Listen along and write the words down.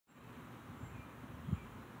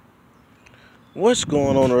What's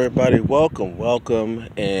going on, everybody? Welcome,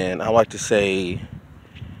 and I'd like to say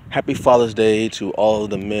Happy Father's Day to all of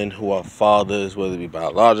the men who are fathers, whether it be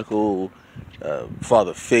biological,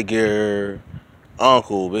 father figure,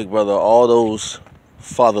 uncle, big brother, all those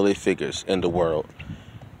fatherly figures in the world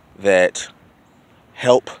that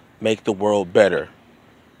help make the world better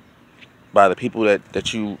by the people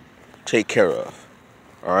that you take care of.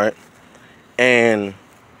 All right? And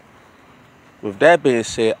with that being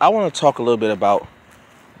said, I want to talk a little bit about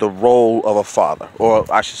the role of a father, or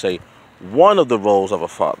I should say, one of the roles of a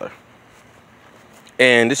father.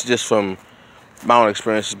 And this is just from my own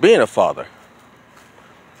experience being a father.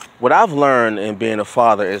 What I've learned in being a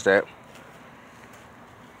father is that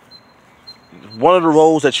one of the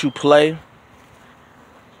roles that you play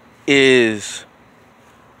is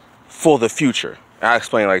for the future. I'll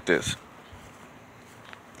explain like this.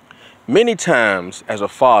 Many times as a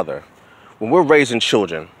father, when we're raising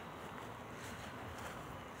children,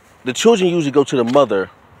 the children usually go to the mother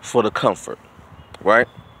for the comfort, right?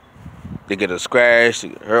 They get a scratch,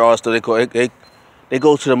 her all stuff. They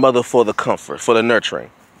go to the mother for the comfort, for the nurturing,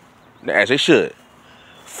 as they should.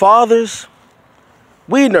 Fathers,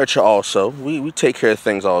 we nurture also. We take care of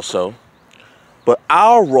things also. But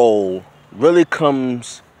our role really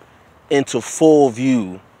comes into full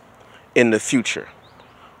view in the future.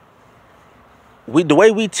 The way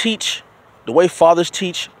we teach, the way fathers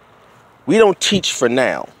teach, we don't teach for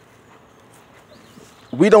now.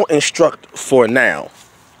 We don't instruct for now.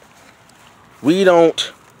 We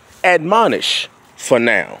don't admonish for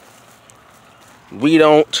now. We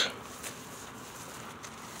don't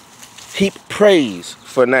heap praise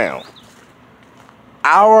for now.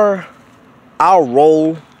 Our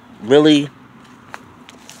role really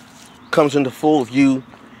comes into full view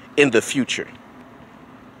in the future.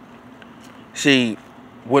 See,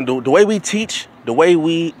 when the way we teach, the way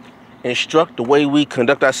we instruct, the way we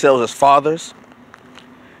conduct ourselves as fathers,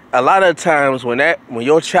 a lot of times when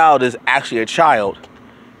your child is actually a child,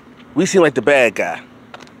 we seem like the bad guy,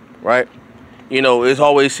 right? It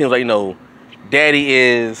always seems like, daddy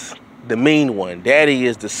is the mean one. Daddy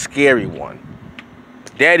is the scary one.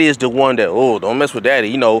 Daddy is the one that, don't mess with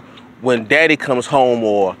daddy. When daddy comes home,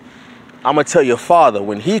 or I'm going to tell your father,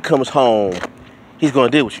 when he comes home, he's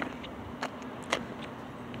going to deal with you.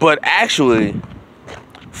 But actually,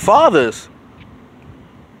 fathers,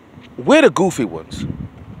 we're the goofy ones.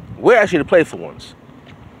 We're actually the playful ones.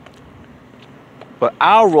 But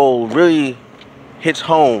our role really hits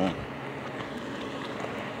home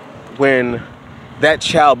when that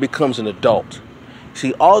child becomes an adult.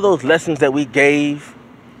 See, all those lessons that we gave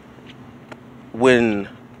when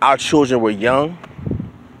our children were young,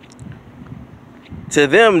 to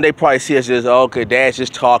them, they probably see us as, okay, dad's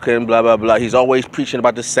just talking, blah, blah, blah. He's always preaching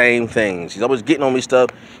about the same things. He's always getting on me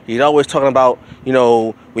stuff. He's always talking about,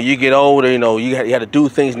 when you get older, you have to do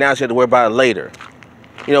things now, so you have to worry about it later.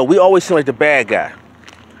 We always seem like the bad guy.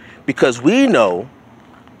 Because we know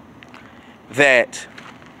that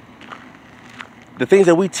the things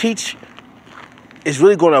that we teach is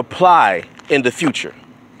really going to apply in the future.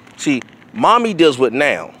 See, mommy deals with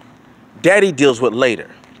now. Daddy deals with later.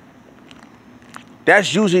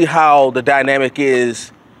 That's usually how the dynamic is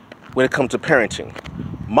when it comes to parenting.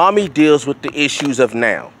 Mommy deals with the issues of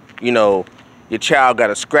now. Your child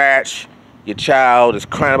got a scratch. Your child is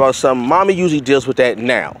crying about something. Mommy usually deals with that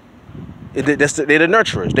now. They're the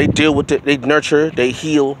nurturers. They deal with it. They nurture. They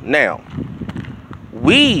heal now.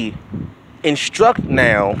 We instruct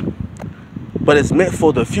now, but it's meant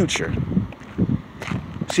for the future.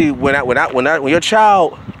 See, when your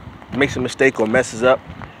child makes a mistake or messes up,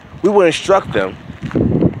 we will instruct them,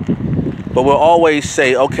 but we'll always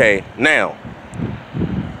say, okay, now,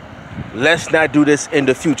 let's not do this in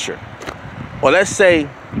the future. Or let's say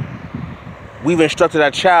we've instructed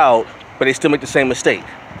our child, but they still make the same mistake.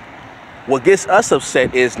 What gets us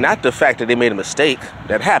upset is not the fact that they made a mistake.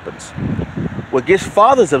 That happens. What gets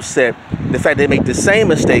fathers upset, the fact they make the same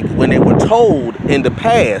mistake when they were told in the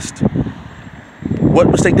past what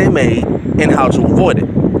mistake they made and how to avoid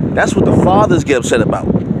it. That's what the fathers get upset about.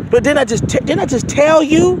 But didn't I just tell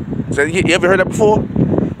you? So you ever heard that before?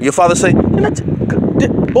 Your father say,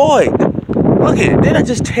 boy, look at it. Didn't I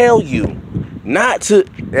just tell you not to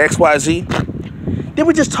XYZ? Didn't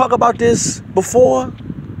we just talk about this before?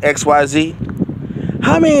 XYZ.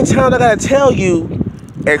 How many times I gotta tell you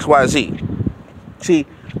XYZ? See,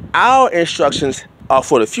 our instructions are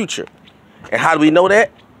for the future. And how do we know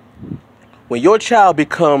that? When your child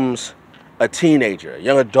becomes a teenager, a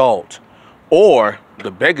young adult, or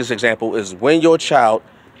the biggest example is when your child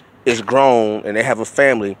is grown and they have a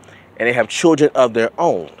family and they have children of their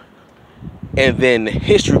own. And then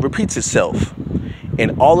history repeats itself.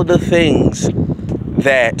 And all of the things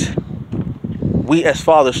that we as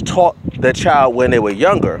fathers taught the child when they were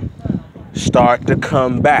younger start to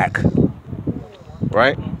come back,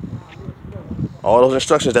 right? All those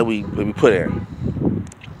instructions that we put in,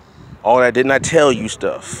 all that did not tell you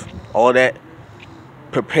stuff, all that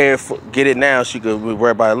prepare for, get it now so you can worry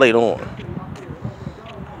about it later on.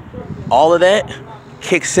 All of that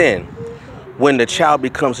kicks in when the child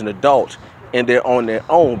becomes an adult and they're on their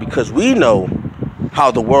own, because we know how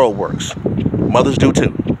the world works. Mothers do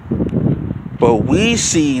too. But we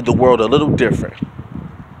see the world a little different.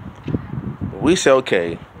 We say,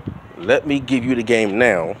 okay, let me give you the game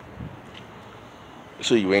now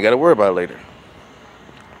so you ain't got to worry about it later.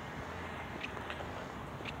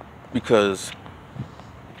 Because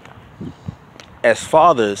as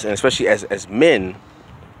fathers, and especially as men,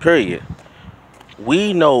 period,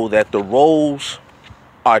 we know that the roles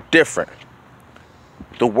are different.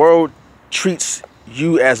 The world treats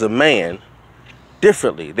you as a man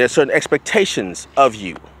differently. There's certain expectations of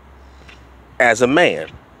you as a man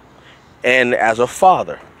and as a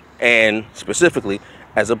father, and specifically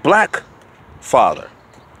as a black father.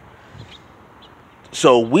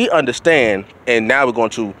 So we understand, and now we're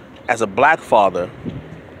going to, as a black father,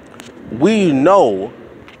 we know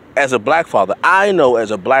as a black father, I know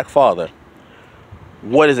as a black father,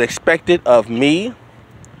 what is expected of me,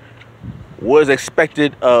 what is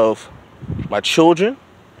expected of my children,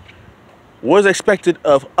 what is expected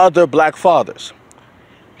of other black fathers.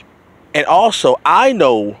 And also, I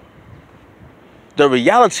know the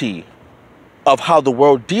reality of how the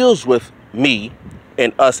world deals with me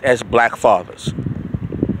and us as black fathers.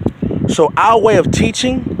 So our way of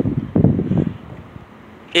teaching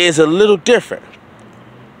is a little different.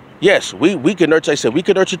 Yes, we can nurture, I said we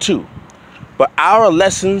can nurture too, but our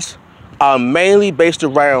lessons are mainly based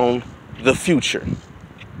around the future.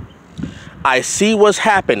 I see what's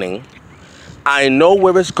happening, I know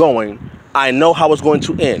where it's going, I know how it's going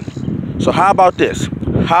to end. So how about this?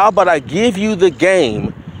 How about I give you the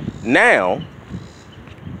game now,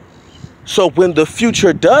 so when the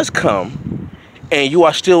future does come and you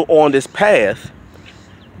are still on this path,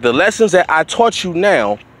 the lessons that I taught you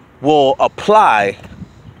now will apply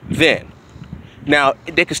then. Now,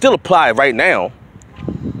 they can still apply right now,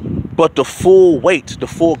 but the full weight, the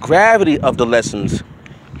full gravity of the lessons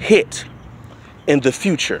hit in the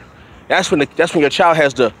future. That's when your child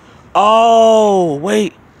has the, oh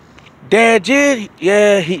wait, Dad did,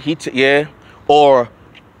 yeah, yeah. Or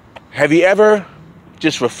have you ever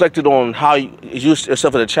just reflected on how you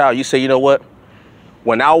yourself as a child? You say, you know what?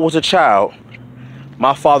 When I was a child,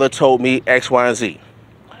 my father told me X, Y, and Z.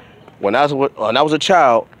 When I was a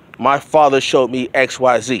child, my father showed me X,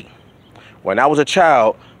 Y, Z. When I was a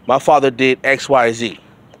child, my father did X, Y, Z.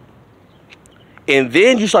 And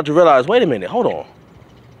then you start to realize, wait a minute, hold on.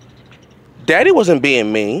 Daddy wasn't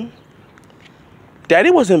being mean. Daddy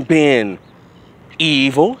wasn't being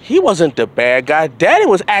evil. He wasn't the bad guy. Daddy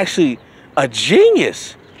was actually a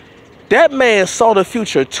genius. That man saw the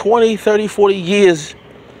future 20, 30, 40 years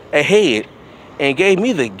ahead and gave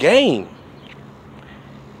me the game.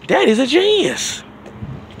 Daddy's a genius.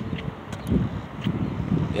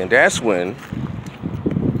 And that's when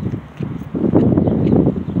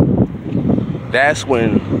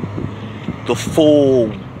the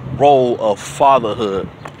full role of fatherhood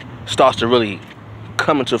starts to really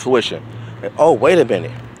come into fruition. And, oh, wait a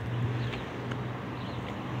minute.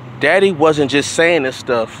 Daddy wasn't just saying this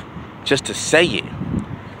stuff just to say it.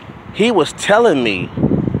 He was telling me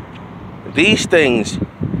these things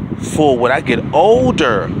for when I get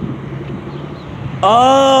older.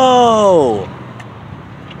 Oh.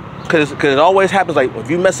 Because it always happens, like, if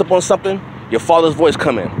you mess up on something, your father's voice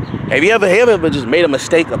come in. Have you ever just made a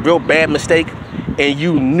mistake, a real bad mistake, and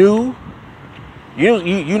you knew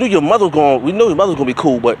your mother was gonna be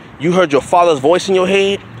cool, but you heard your father's voice in your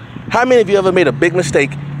head? How many of you ever made a big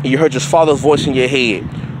mistake and you heard your father's voice in your head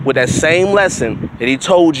with that same lesson that he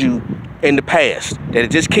told you in the past, that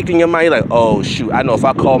it just kicked in your mind? You're like, oh shoot, I know if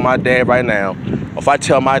I call my dad right now, or if I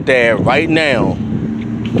tell my dad right now,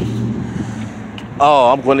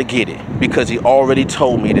 oh, I'm gonna get it because he already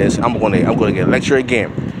told me this. I'm gonna get a lecture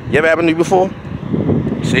again. You ever happened to you before?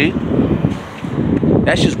 See?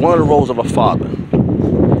 That's just one of the roles of a father.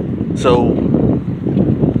 So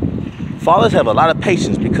fathers have a lot of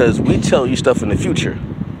patience because we tell you stuff in the future.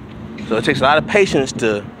 So it takes a lot of patience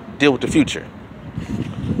to deal with the future.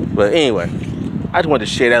 But anyway, I just wanted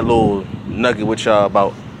to share that little nugget with y'all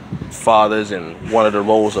about fathers and one of the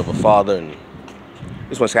roles of a father. And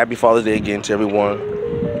just want to say happy Father's Day again to everyone.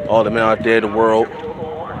 All the men out there in the world,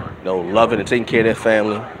 loving and taking care of their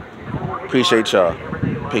family. Appreciate y'all.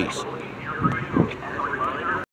 Peace.